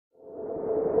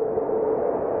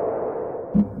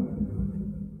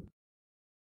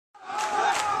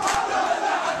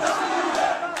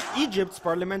Egypt's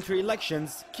parliamentary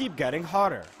elections keep getting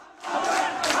hotter.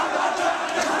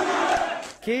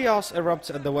 Chaos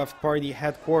erupts at the Wafd party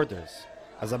headquarters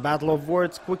as a battle of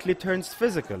words quickly turns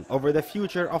physical over the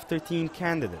future of 13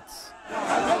 candidates.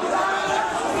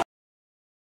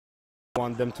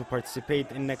 Want them to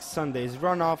participate in next Sunday's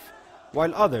runoff,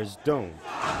 while others don't.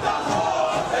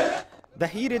 The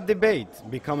heated debate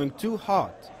becoming too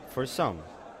hot for some.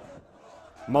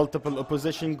 Multiple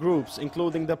opposition groups,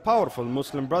 including the powerful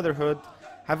Muslim Brotherhood,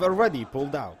 have already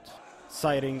pulled out,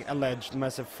 citing alleged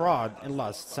massive fraud in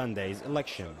last Sunday's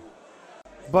election.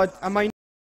 But a minority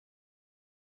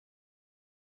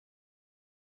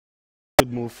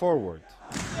should move forward.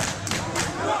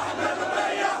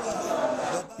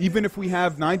 Even if we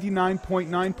have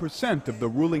 99.9% of the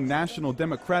ruling National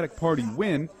Democratic Party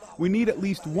win, we need at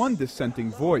least one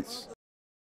dissenting voice.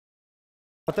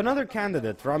 But another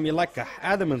candidate, Rami Lakkah,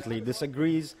 adamantly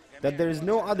disagrees that there is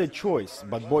no other choice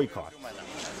but boycott.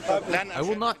 I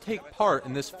will not take part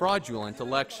in this fraudulent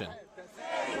election.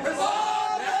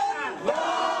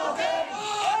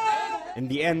 In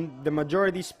the end, the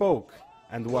majority spoke,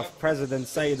 and Wafd President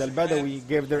Saeed al-Badawi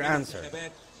gave their answer: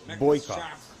 boycott.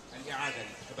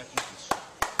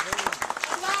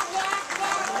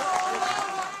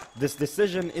 This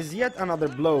decision is yet another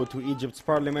blow to Egypt's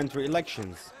parliamentary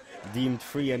elections, deemed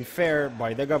free and fair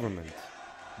by the government.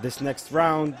 This next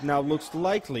round now looks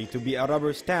likely to be a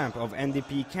rubber stamp of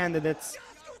NDP candidates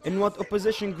in what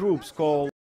opposition groups call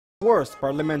the worst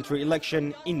parliamentary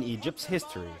election in Egypt's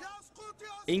history.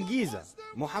 In Giza,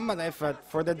 Muhammad Ifat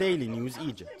for the Daily News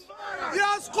Egypt.